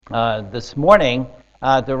this morning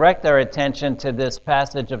direct our attention to this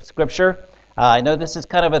passage of Scripture. I know this is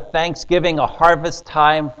kind of a Thanksgiving, a harvest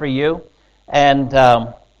time for you. And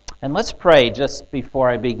let's pray just before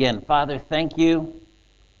I begin. Father, thank you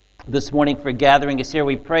this morning for gathering us here.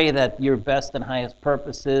 We pray that your best and highest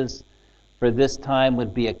purposes for this time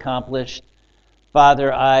would be accomplished.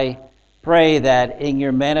 Father, I pray that in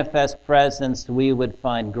your manifest presence we would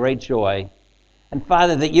find great joy. And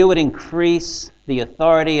Father, that you would increase the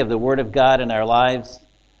authority of the Word of God in our lives.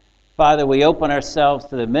 Father, we open ourselves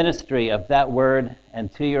to the ministry of that Word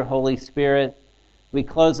and to your Holy Spirit. We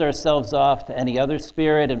close ourselves off to any other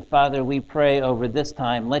spirit. And Father, we pray over this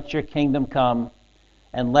time, let your kingdom come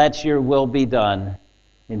and let your will be done.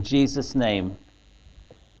 In Jesus' name,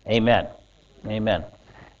 amen. Amen.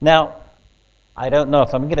 Now, I don't know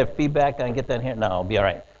if I'm going to get feedback. I can get that here. No, I'll be all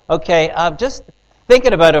right. Okay, just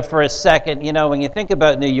thinking about it for a second, you know, when you think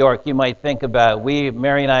about New York, you might think about,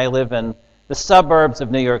 Mary and I live in the suburbs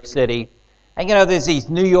of New York City, and you know, there's these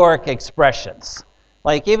New York expressions.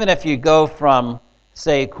 Like even if you go from,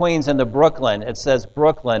 say, Queens into Brooklyn, it says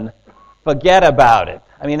Brooklyn, forget about it.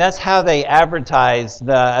 I mean, that's how they advertise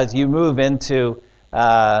as you move into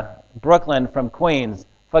Brooklyn from Queens,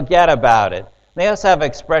 forget about it. They also have an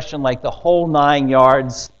expression like the whole 9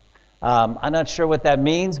 yards. I'm not sure what that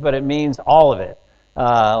means, but it means all of it.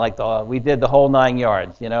 We did the whole 9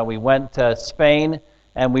 yards. You know, we went to Spain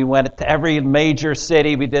and we went to every major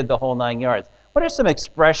city. We did the whole 9 yards. What are some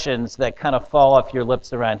expressions that kind of fall off your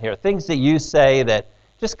lips around here? Things that you say that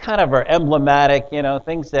just kind of are emblematic, you know,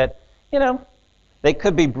 things that, you know, they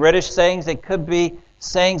could be British sayings. They could be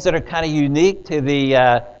sayings that are kind of unique to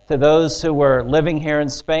to those who were living here in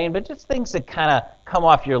Spain, but just things that kind of come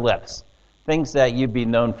off your lips, things that you'd be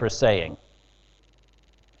known for saying.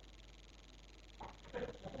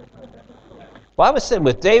 Well, I was sitting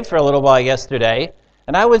with Dave for a little while yesterday,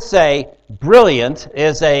 and I would say brilliant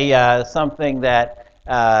is something that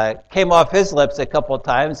came off his lips a couple of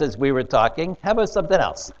times as we were talking. How about something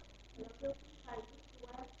else?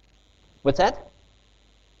 What's that?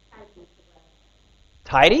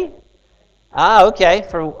 Tidy? Ah, okay.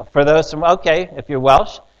 For those from, okay, if you're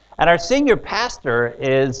Welsh. And our senior pastor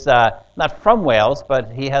is not from Wales,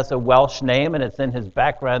 but he has a Welsh name, and it's in his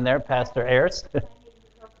background there, Pastor Ayers.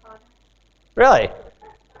 Really?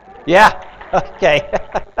 Yeah. Okay.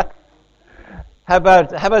 How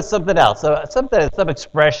about something else? So some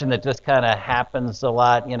expression that just kind of happens a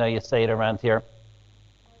lot. You know, you say it around here.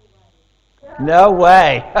 No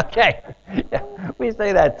way. Okay. Yeah, we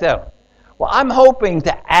say that too. Well, I'm hoping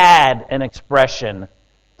to add an expression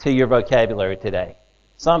to your vocabulary today.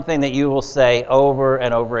 Something that you will say over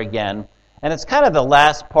and over again. And it's kind of the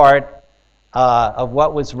last part of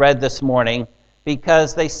what was read this morning,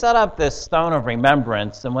 because they set up this stone of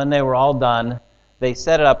remembrance, and when they were all done, they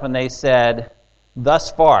set it up and they said, "Thus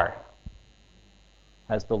far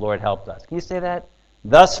has the Lord helped us." Can you say that?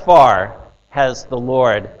 Thus far has the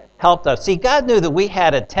Lord helped us. See, God knew that we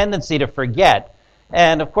had a tendency to forget.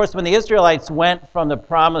 And of course, when the Israelites went from the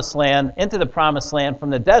promised land into the promised land from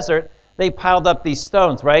the desert, they piled up these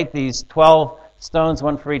stones, right? These 12 stones,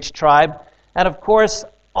 one for each tribe. And of course,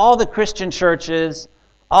 all the Christian churches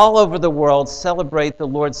all over the world celebrate the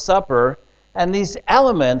Lord's Supper, and these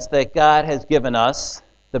elements that God has given us,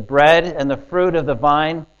 the bread and the fruit of the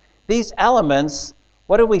vine, these elements,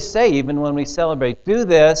 what do we say even when we celebrate? Do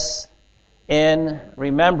this in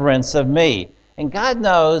remembrance of me. And God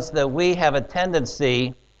knows that we have a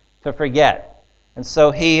tendency to forget. And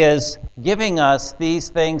so he is giving us these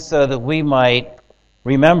things so that we might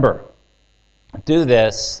remember. Do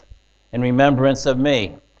this in remembrance of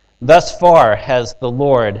me. Thus far has the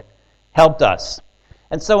Lord helped us.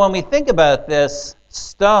 And so when we think about this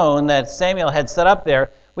stone that Samuel had set up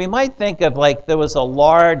there, we might think of like there was a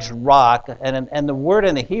large rock, and the word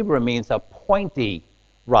in the Hebrew means a pointy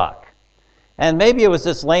rock. And maybe it was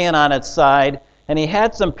just laying on its side, and he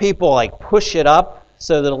had some people like push it up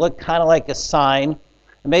so that it looked kind of like a sign.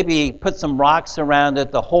 And maybe put some rocks around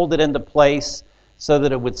it to hold it into place so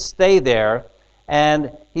that it would stay there.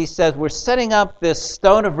 And he says, we're setting up this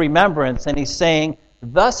stone of remembrance, and he's saying,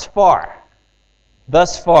 thus far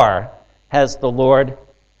has the Lord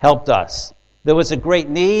helped us. There was a great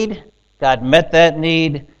need. God met that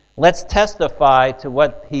need. Let's testify to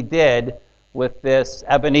what he did with this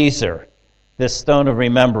Ebenezer, this stone of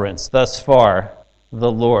remembrance. Thus far,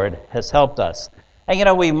 the Lord has helped us. And you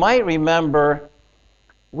know, we might remember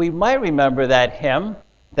that hymn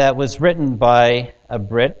that was written by a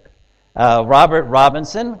Brit, Robert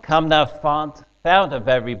Robinson, "Come Thou Fount of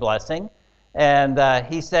Every Blessing." And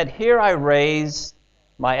he said, "Here I raise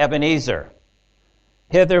my Ebenezer."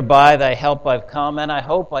 Hither by thy help I've come, and I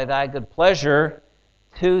hope by thy good pleasure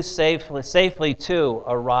to safely to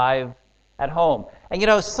arrive at home.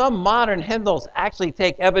 And some modern hymnals actually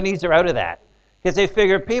take Ebenezer out of that, because they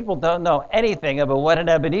figure people don't know anything about what an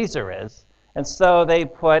Ebenezer is. And so they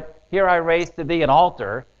put, here I raise to thee an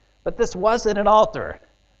altar, but this wasn't an altar.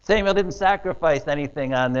 Samuel didn't sacrifice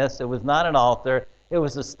anything on this. It was not an altar. It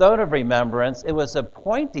was a stone of remembrance. It was a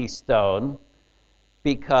pointy stone,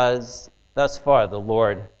 because thus far the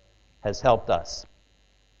Lord has helped us.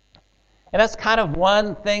 And that's kind of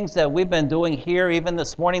one thing that we've been doing here even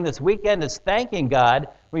this morning, this weekend, is thanking God,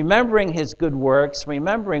 remembering his good works,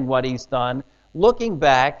 remembering what he's done, looking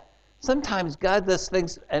back. Sometimes God does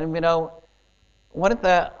things, and I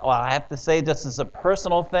have to say, just as a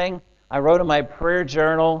personal thing, I wrote in my prayer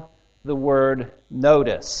journal the word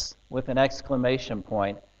notice with an exclamation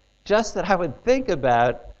point, just that I would think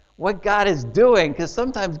about what God is doing, because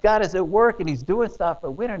sometimes God is at work and he's doing stuff,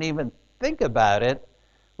 but we don't even think about it.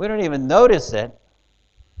 We don't even notice it.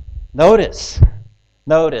 Notice.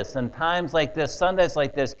 And times like this, Sundays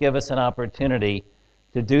like this, give us an opportunity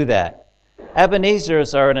to do that.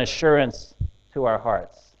 Ebenezers are an assurance to our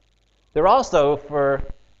hearts. They're also for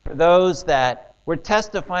those that we're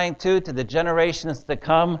testifying to the generations to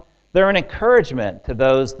come. They're an encouragement to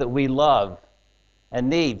those that we love and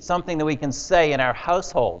need, something that we can say in our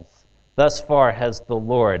households. Thus far has the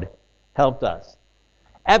Lord helped us.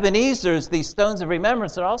 Ebenezers, these stones of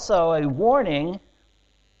remembrance, are also a warning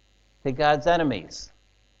to God's enemies,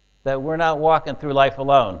 that we're not walking through life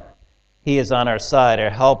alone. He is on our side, our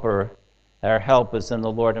help is in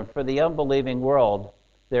the Lord. And for the unbelieving world,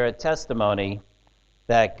 they're a testimony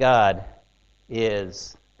that God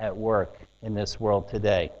is at work in this world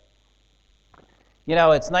today.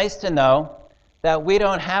 It's nice to know that we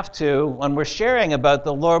don't have to, when we're sharing about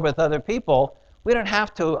the Lord with other people, we don't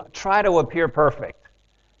have to try to appear perfect.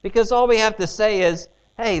 Because all we have to say is,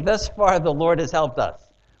 hey, thus far the Lord has helped us.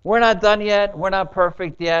 We're not done yet. We're not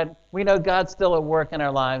perfect yet. We know God's still at work in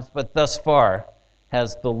our lives, but thus far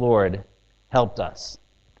has the Lord helped us.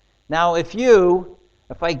 Now, if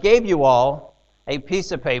I gave you all a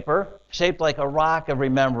piece of paper shaped like a rock of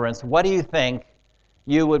remembrance, what do you think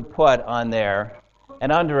you would put on there?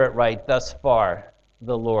 And under it write, thus far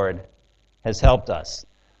the Lord has helped us.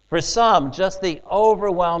 For some, just the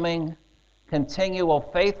overwhelming, continual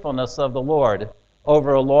faithfulness of the Lord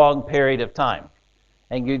over a long period of time.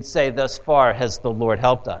 And you'd say, thus far has the Lord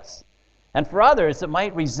helped us. And for others, it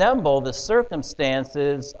might resemble the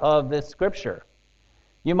circumstances of this scripture.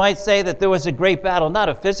 You might say that there was a great battle, not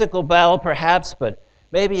a physical battle perhaps, but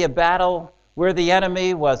maybe a battle where the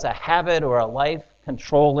enemy was a habit or a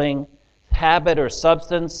life-controlling habit or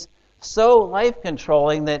substance, so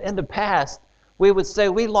life-controlling that in the past we would say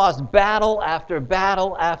we lost battle after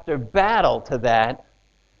battle after battle to that.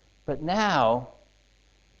 But now,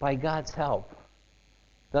 by God's help,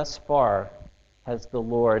 thus far has the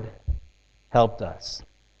Lord helped us.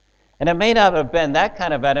 And it may not have been that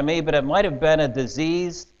kind of enemy, but it might have been a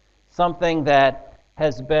disease, something that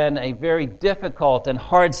has been a very difficult and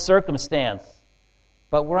hard circumstance.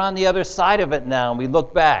 But we're on the other side of it now, and we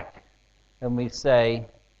look back and we say,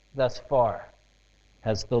 thus far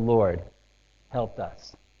has the Lord helped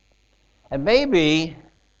us. And maybe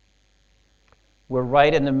we're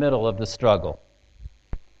right in the middle of the struggle,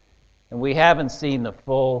 and we haven't seen the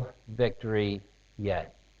full victory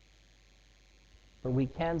yet. But we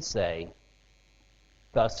can say,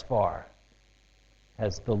 thus far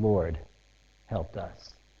has the Lord helped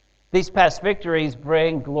us. These past victories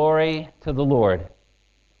bring glory to the Lord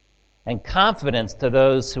and confidence to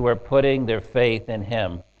those who are putting their faith in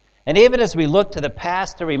him. And even as we look to the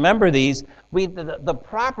past to remember these, the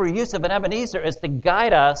proper use of an Ebenezer is to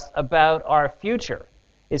guide us about our future.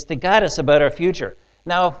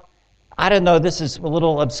 Now, I don't know, this is a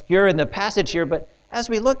little obscure in the passage here, but as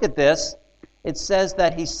we look at this, it says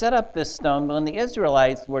that he set up this stone. When the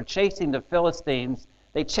Israelites were chasing the Philistines,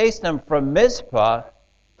 they chased them from Mizpah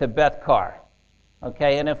to Beth-kar.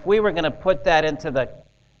 Okay, and if we were going to put that into the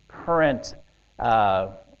current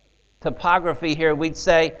topography here, we'd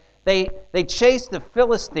say they chased the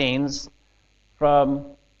Philistines from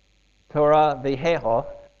Torah V'Heho.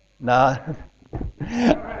 No,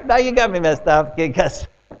 now you got me messed up, because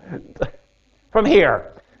from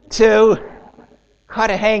here to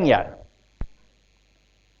Cartagena.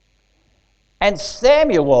 And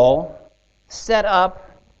Samuel set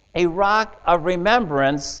up a rock of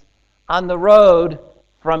remembrance on the road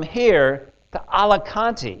from here to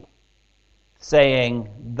Alicante, saying,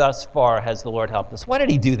 thus far has the Lord helped us. Why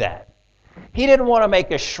did he do that? He didn't want to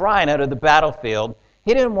make a shrine out of the battlefield.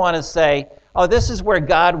 He didn't want to say, oh, this is where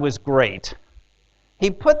God was great. He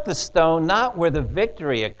put the stone not where the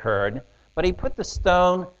victory occurred, but he put the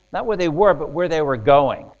stone not where they were, but where they were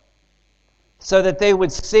going, so that they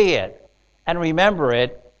would see it and remember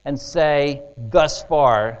it and say, thus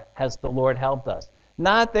far has the Lord helped us.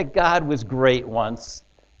 Not that God was great once,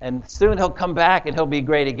 and soon he'll come back and he'll be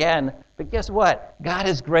great again, but guess what? God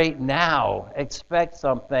is great now. Expect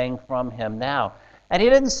something from him now. And he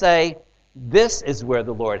didn't say, this is where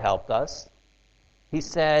the Lord helped us. He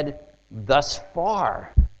said, thus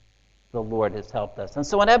far the Lord has helped us. And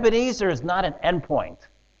so an Ebenezer is not an endpoint.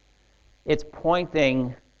 It's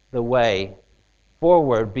pointing the way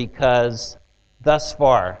forward because thus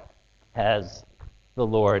far has the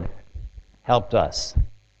Lord helped us.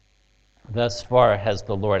 Thus far has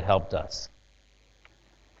the Lord helped us.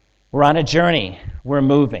 We're on a journey. We're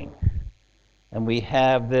moving. And we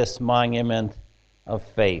have this monument of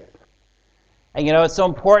faith. And it's so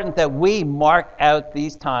important that we mark out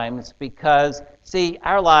these times because, see,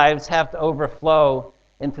 our lives have to overflow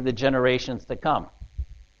into the generations to come.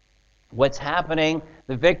 What's happening,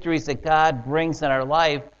 the victories that God brings in our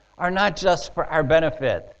life are not just for our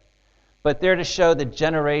benefit, but they're to show the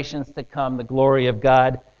generations to come the glory of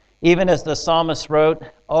God. Even as the psalmist wrote,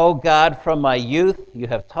 "O God, from my youth you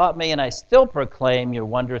have taught me, and I still proclaim your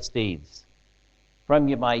wondrous deeds." From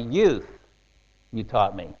my youth you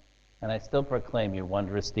taught me, and I still proclaim your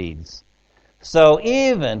wondrous deeds. So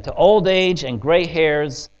even to old age and gray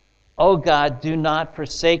hairs, O God, do not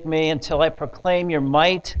forsake me until I proclaim your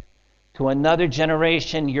might to another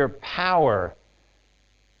generation, your power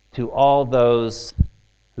to all those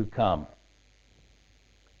who come.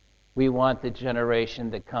 We want the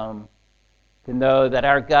generation to come to know that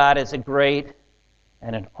our God is a great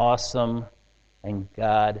and an awesome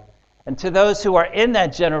God. And to those who are in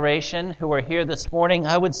that generation, who are here this morning,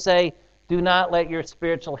 I would say, do not let your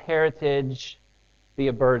spiritual heritage be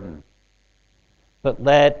a burden, but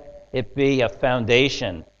let it be a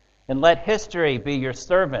foundation. And let history be your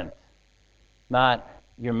servant, not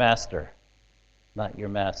your master. Not your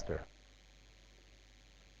master.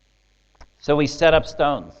 So we set up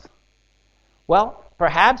stones. Well,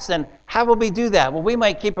 perhaps, and how will we do that? Well, we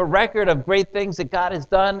might keep a record of great things that God has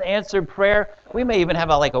done, answered prayer. We may even have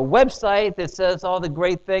a website that says all the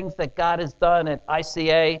great things that God has done at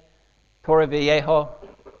ICA, Torre Viejo.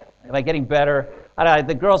 Am I getting better? I don't know,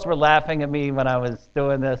 the girls were laughing at me when I was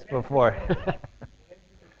doing this before.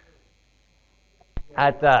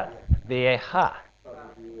 At the Vieja.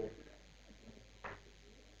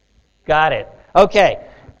 Got it. Okay.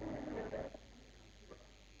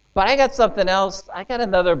 But I got something else. I got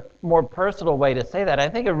another more personal way to say that. I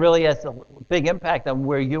think it really has a big impact on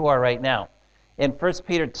where you are right now. In 1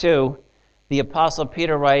 Peter 2, the Apostle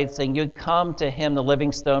Peter writes, "And you come to him, the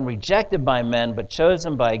living stone, rejected by men, but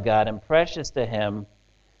chosen by God and precious to him.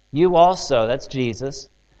 You also," that's Jesus,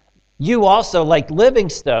 "you also, like living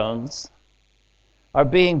stones, are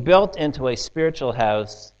being built into a spiritual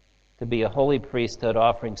house to be a holy priesthood,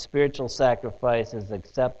 offering spiritual sacrifices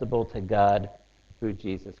acceptable to God through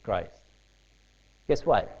Jesus Christ." Guess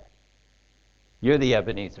what? You're the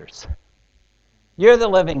Ebenezers. You're the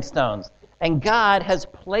living stones. And God has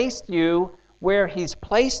placed you where he's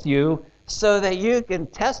placed you so that you can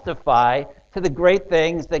testify to the great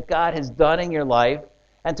things that God has done in your life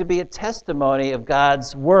and to be a testimony of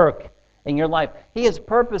God's work in your life. He has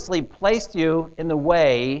purposely placed you in the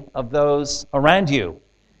way of those around you.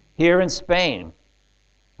 Here in Spain,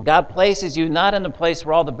 God places you not in the place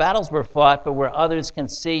where all the battles were fought, but where others can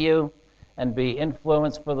see you and be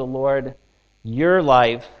influenced for the Lord. Your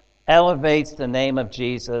life elevates the name of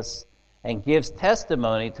Jesus and gives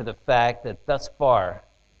testimony to the fact that thus far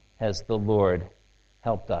has the Lord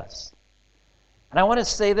helped us. And I want to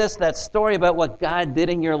say this, that story about what God did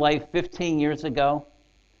in your life 15 years ago,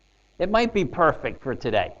 it might be perfect for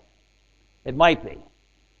today. It might be.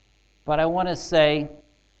 But I want to say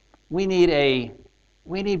we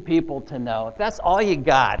need people to know, if that's all you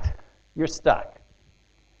got, you're stuck.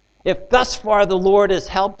 If thus far the Lord has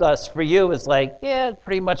helped us, for you is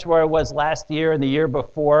pretty much where I was last year and the year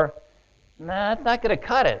before, it's not going to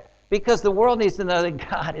cut it. Because the world needs to know that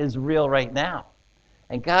God is real right now.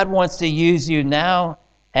 And God wants to use you now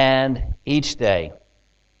and each day.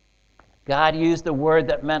 God used a word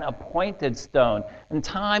that meant appointed stone. And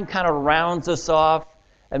time kind of rounds us off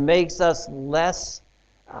and makes us less.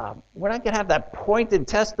 We're not going to have that pointed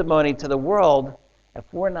testimony to the world if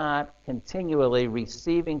we're not continually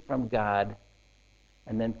receiving from God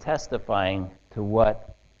and then testifying to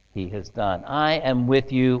what he has done. I am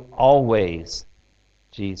with you always,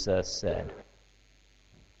 Jesus said.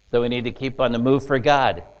 So we need to keep on the move for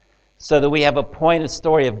God so that we have a pointed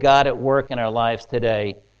story of God at work in our lives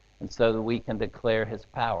today and so that we can declare his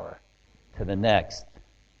power to the next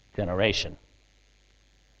generation.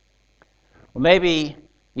 Well, maybe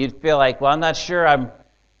you'd feel like, well, I'm not sure if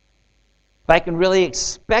I can really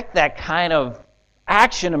expect that kind of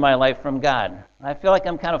action in my life from God. I feel like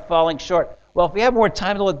I'm kind of falling short. Well, if we have more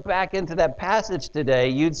time to look back into that passage today,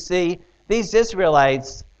 you'd see these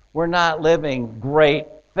Israelites were not living great,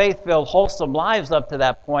 faith-filled, wholesome lives up to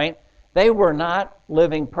that point. They were not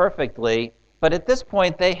living perfectly, but at this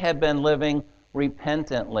point they had been living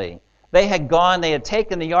repentantly. They had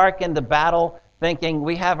taken the ark into battle thinking,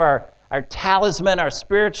 we have our talisman, our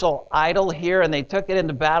spiritual idol here, and they took it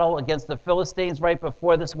into battle against the Philistines right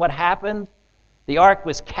before this. What happened? The ark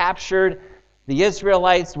was captured. The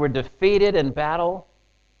Israelites were defeated in battle.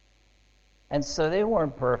 And so they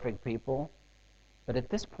weren't perfect people. But at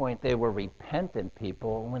this point, they were repentant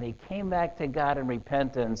people. When they came back to God in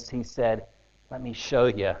repentance, he said, let me show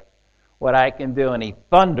you what I can do. And he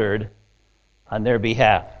thundered on their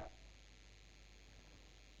behalf.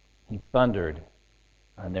 He thundered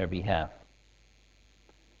on their behalf.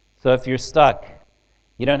 So if you're stuck,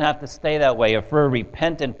 you don't have to stay that way. If we're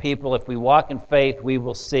repentant people, if we walk in faith, we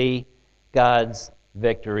will see God's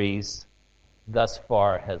victories. Thus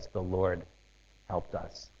far has the Lord helped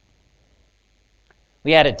us.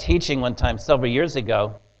 We had a teaching one time several years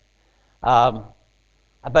ago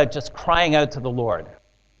about just crying out to the Lord.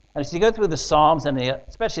 And as you go through the Psalms, and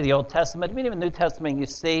especially the Old Testament, even the New Testament, you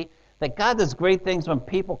see that God does great things when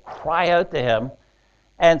people cry out to him.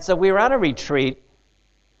 And so we were on a retreat,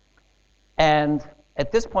 and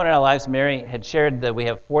at this point in our lives, Mary had shared that we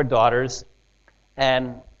have 4 daughters,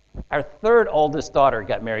 and our 3rd oldest daughter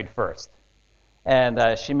got married first.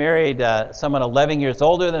 And she married someone 11 years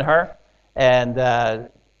older than her, and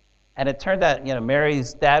it turned out,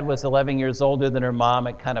 Mary's dad was 11 years older than her mom.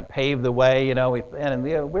 It kind of paved the way,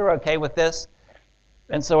 we were okay with this.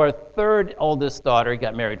 And so our 3rd oldest daughter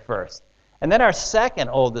got married first. And then our 2nd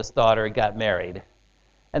oldest daughter got married.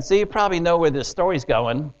 And so you probably know where this story's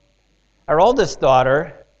going. Our oldest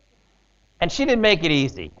daughter, and she didn't make it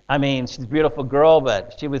easy. I mean, she's a beautiful girl,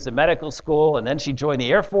 but she was in medical school, and then she joined the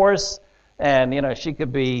Air Force, and, she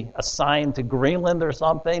could be assigned to Greenland or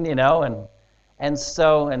something, and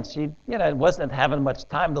she, wasn't having much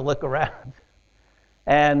time to look around.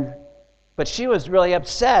 But she was really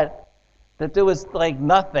upset that there was like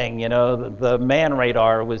nothing, the man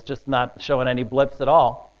radar was just not showing any blips at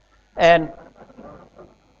all. And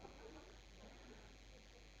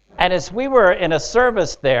as we were in a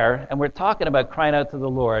service there, and we're talking about crying out to the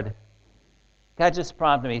Lord, God just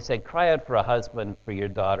prompted me. He said, cry out for a husband for your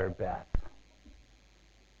daughter, Beth.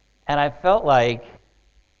 And I felt like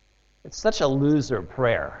it's such a loser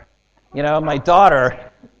prayer. My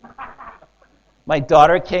daughter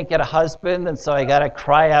can't get a husband, and so I got to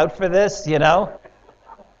cry out for this,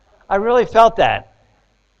 I really felt that.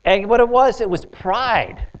 And what it was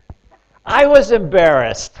pride. I was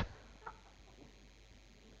embarrassed.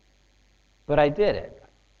 But I did it.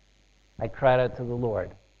 I cried out to the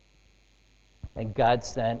Lord. And God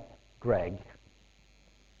sent Greg.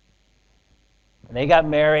 And they got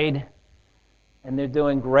married, and they're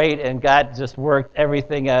doing great, and God just worked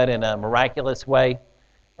everything out in a miraculous way.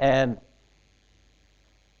 And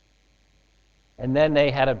then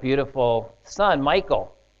they had a beautiful son,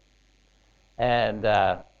 Michael. And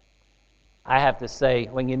I have to say,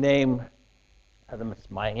 when you name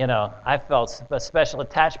I felt a special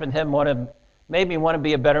attachment to him, made me want to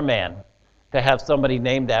be a better man, to have somebody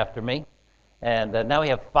named after me. And now we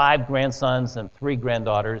have 5 grandsons and 3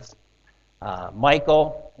 granddaughters.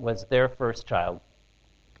 Michael was their first child.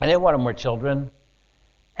 And they wanted more children.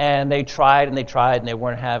 And they tried, and they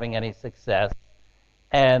weren't having any success.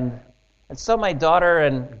 And so my daughter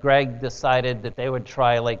and Greg decided that they would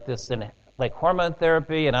try like hormone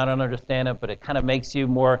therapy, and I don't understand it, but it kind of makes you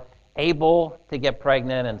more able to get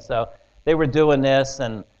pregnant. And so they were doing this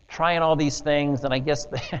and trying all these things, and I guess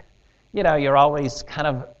you're always kind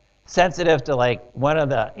of sensitive to like one of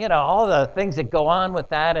the all the things that go on with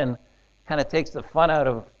that, and kind of takes the fun out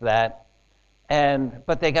of that.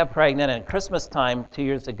 But they got pregnant, and Christmas time 2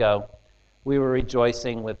 years ago, we were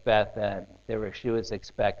rejoicing with Beth that she was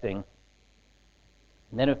expecting.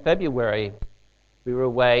 And then in February, we were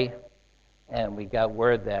away, and we got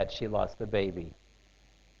word that she lost the baby.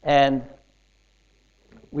 And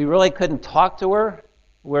we really couldn't talk to her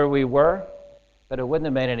where we were, but it wouldn't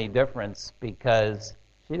have made any difference because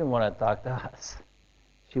she didn't want to talk to us.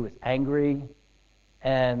 She was angry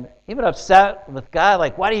and even upset with God,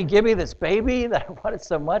 like, why do you give me this baby that I wanted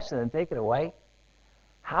so much and then take it away?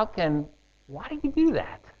 Why do you do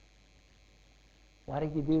that? Why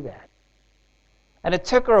did you do that? And it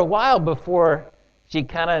took her a while before she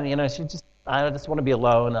kind of, she just, I just want to be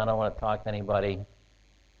alone. I don't want to talk to anybody.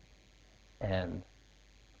 And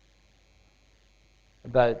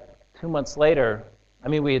about 2 months later,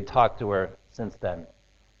 we had talked to her since then,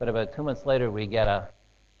 but about 2 months later, we get a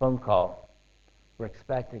phone call. We're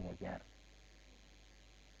expecting again.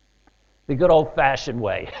 The good old-fashioned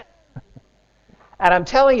way. And I'm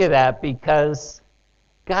telling you that because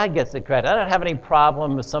God gets the credit. I don't have any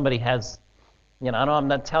problem if somebody has, I'm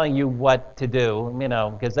not telling you what to do,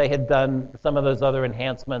 because they had done some of those other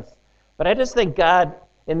enhancements. But I just think God,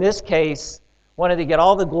 in this case, wanted to get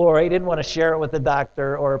all the glory. He didn't want to share it with a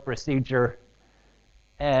doctor or a procedure.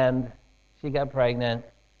 And she got pregnant.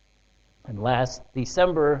 And last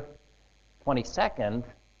December 22nd,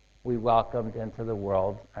 we welcomed into the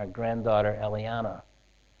world our granddaughter, Eliana,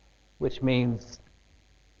 which means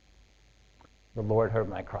the Lord heard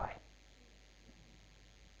my cry.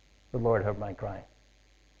 The Lord heard my cry.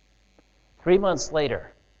 3 months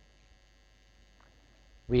later,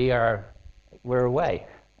 we're away.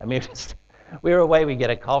 We were away. We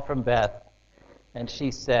get a call from Beth, and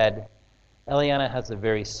she said, Eliana has a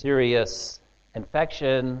very serious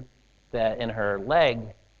infection that in her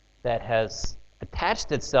leg that has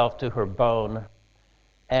attached itself to her bone,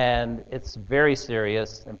 and it's very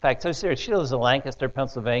serious. In fact, so serious, she lives in Lancaster,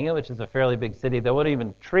 Pennsylvania, which is a fairly big city. They wouldn't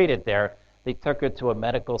even treat it there. They took her to a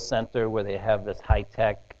medical center where they have this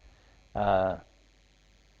high-tech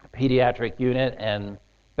pediatric unit, and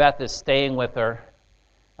Beth is staying with her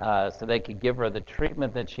so they could give her the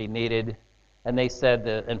treatment that she needed. And they said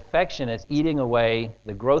the infection is eating away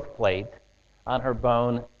the growth plate on her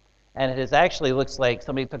bone, and it actually looks like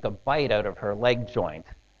somebody took a bite out of her leg joint,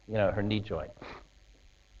 her knee joint.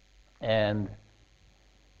 And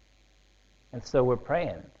so we're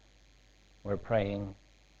praying. We're praying.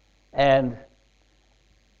 And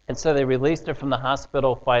so they released her from the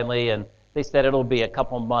hospital finally, and they said it'll be a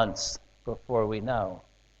couple months before we know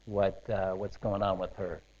what's going on with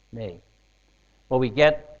her knee. Well, we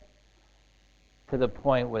get to the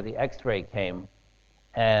point where the x-ray came,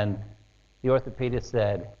 and the orthopedist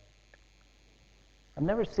said, I've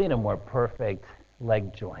never seen a more perfect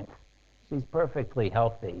leg joint. She's perfectly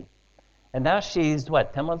healthy. And now she's,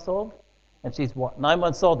 10 months old? And she's 9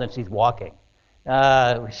 months old, and she's walking.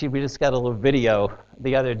 We just got a little video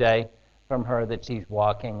the other day from her that she's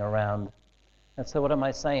walking around. And so what am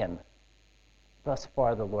I saying? Thus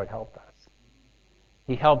far, the Lord helped us.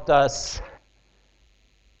 He helped us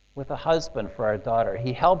with a husband for our daughter.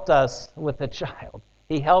 He helped us with a child.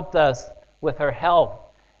 He helped us with her health.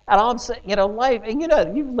 And all I'm saying, life, and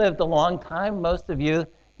you've lived a long time, most of you.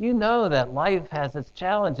 You know that life has its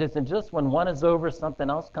challenges, and just when one is over, something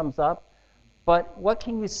else comes up. But what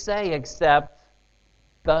can you say except,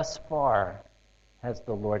 thus far has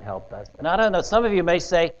the Lord helped us? And I don't know, some of you may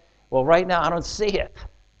say, well, right now I don't see it.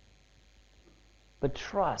 But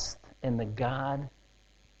trust in the God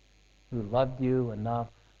who loved you enough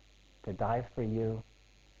to die for you,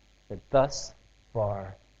 that thus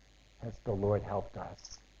far has the Lord helped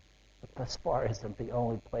us. But thus far isn't the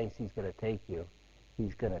only place He's going to take you.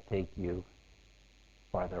 He's going to take you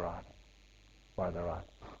farther on. Farther on.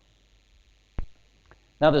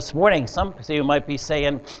 Now this morning, some of you might be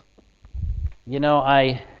saying,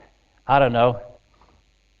 I don't know.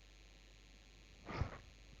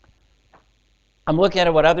 I'm looking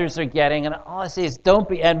at what others are getting, and all I say is don't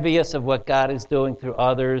be envious of what God is doing through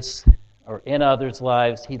others or in others'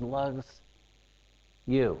 lives. He loves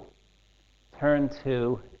you. Turn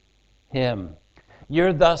to Him.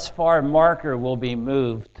 Your thus far marker will be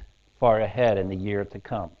moved far ahead in the year to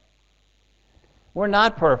come. We're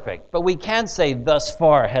not perfect, but we can say, thus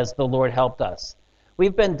far has the Lord helped us.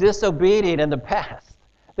 We've been disobedient in the past.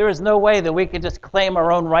 There is no way that we can just claim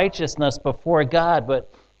our own righteousness before God,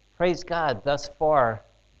 but praise God, thus far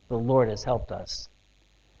the Lord has helped us.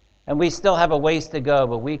 And we still have a ways to go,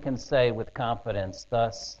 but we can say with confidence,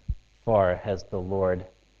 thus far has the Lord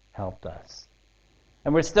helped us.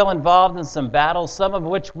 And we're still involved in some battles, some of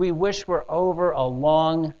which we wish were over a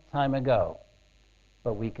long time ago.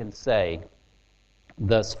 But we can say,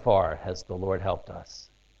 thus far has the Lord helped us.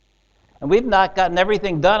 And we've not gotten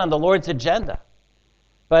everything done on the Lord's agenda.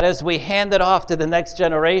 But as we hand it off to the next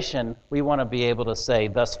generation, we want to be able to say,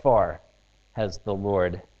 thus far has the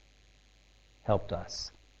Lord helped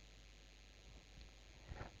us.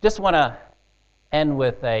 Just want to end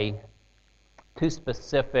with two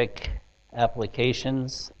specific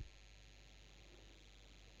applications.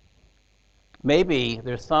 Maybe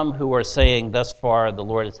there's some who are saying, thus far the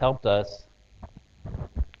Lord has helped us.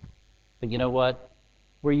 But you know what?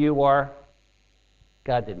 Where you are,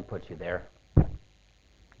 God didn't put you there.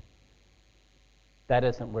 That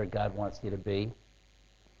isn't where God wants you to be.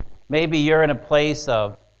 Maybe you're in a place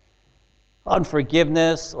of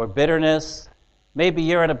unforgiveness or bitterness. Maybe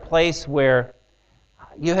you're in a place where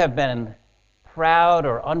you have been proud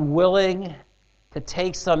or unwilling to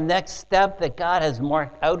take some next step that God has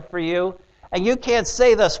marked out for you. And you can't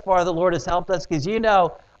say thus far the Lord has helped us because you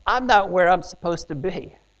know I'm not where I'm supposed to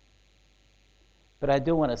be. But I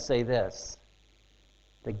do want to say this.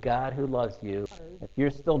 The God who loves you, if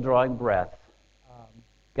you're still drawing breath,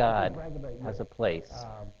 God has a place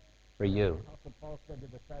for you.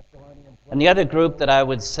 And the other group that I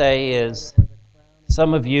would say is,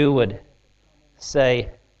 some of you would say,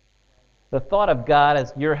 the thought of God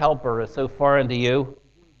as your helper is so foreign to you.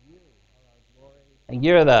 And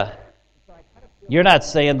you're not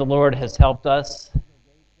saying the Lord has helped us,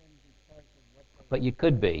 but you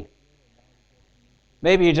could be.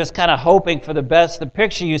 Maybe you're just kind of hoping for the best. The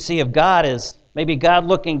picture you see of God is maybe God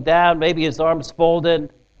looking down, maybe his arms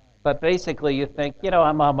folded, but basically you think,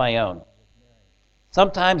 I'm on my own.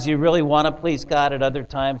 Sometimes you really want to please God. At other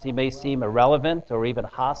times he may seem irrelevant or even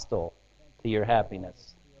hostile to your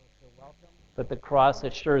happiness. But the cross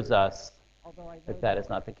assures us that that is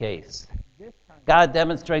not the case. God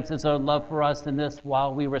demonstrates his own love for us in this: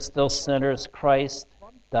 while we were still sinners, Christ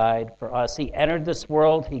died for us. He entered this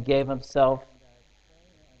world. He gave himself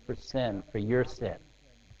for sin, for your sin,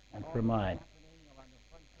 and for mine.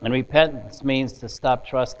 And repentance means to stop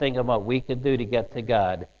trusting in what we could do to get to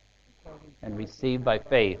God and receive by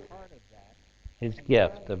faith his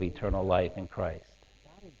gift of eternal life in Christ.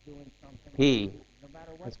 He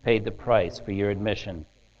has paid the price for your admission.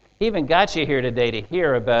 He even got you here today to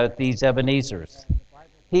hear about these Ebenezers.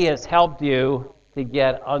 He has helped you to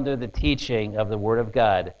get under the teaching of the Word of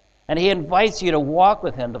God. And he invites you to walk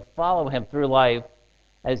with him, to follow him through life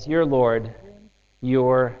as your Lord,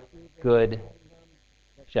 your good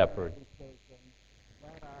shepherd.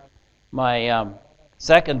 My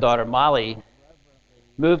second daughter, Molly,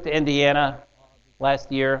 moved to Indiana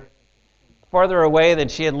last year, farther away than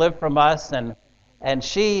she had lived from us, and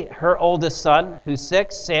her oldest son, who's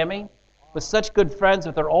 6, Sammy, was such good friends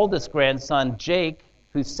with her oldest grandson, Jake,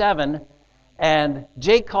 who's 7, and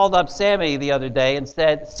Jake called up Sammy the other day and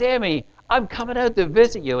said, "Sammy, I'm coming out to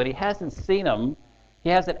visit you," and he hasn't seen him. He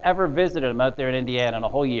hasn't ever visited him out there in Indiana in a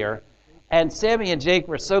whole year. And Sammy and Jake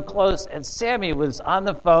were so close, and Sammy was on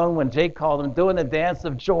the phone when Jake called him, doing the dance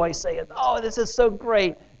of joy, saying, "Oh, this is so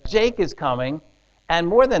great. Jake is coming." And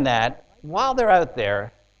more than that, while they're out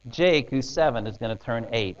there, Jake, who's 7, is going to turn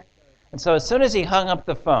 8. And so as soon as he hung up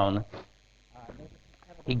the phone,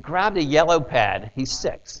 he grabbed a yellow pad. He's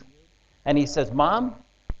 6. And he says, "Mom,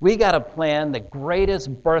 we got to plan the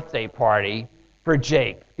greatest birthday party for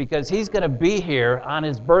Jake, because he's going to be here on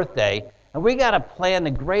his birthday, and we got to plan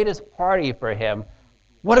the greatest party for him.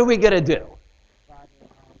 What are we going to do?"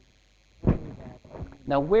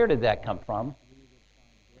 Now, where did that come from?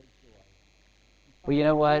 Well, you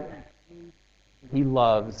know what? He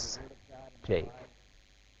loves Jake.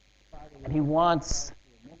 And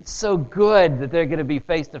it's so good that they're going to be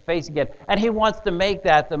face to face again. And he wants to make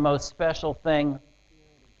that the most special thing.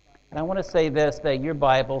 And I want to say this, that your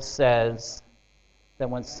Bible says that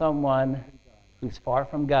when someone who's far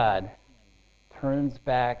from God turns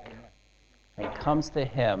back and comes to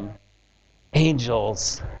him,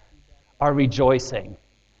 angels are rejoicing.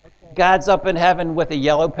 God's up in heaven with a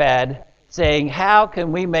yellow pad saying, how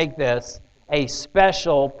can we make this a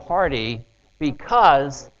special party,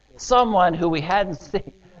 because someone who we hadn't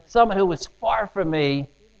seen, someone who was far from me,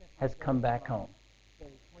 has come back home.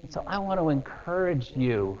 And so I want to encourage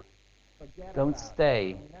you, don't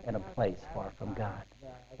stay in a place far from God.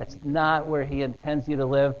 That's not where he intends you to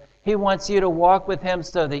live. He wants you to walk with him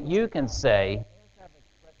so that you can say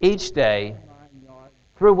each day,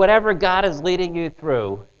 through whatever God is leading you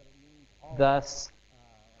through, thus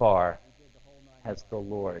far has the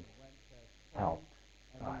Lord helped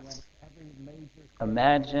us.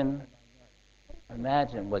 Imagine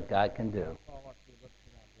what God can do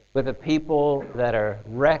with a people that are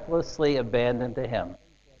recklessly abandoned to him,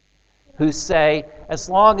 who say, as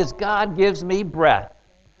long as God gives me breath,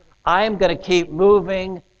 I am going to keep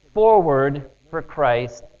moving forward for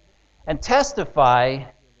Christ and testify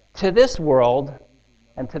to this world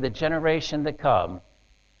and to the generation to come.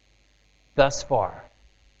 Thus far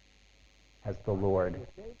has the Lord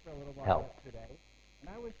helped us.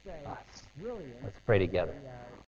 Let's pray together.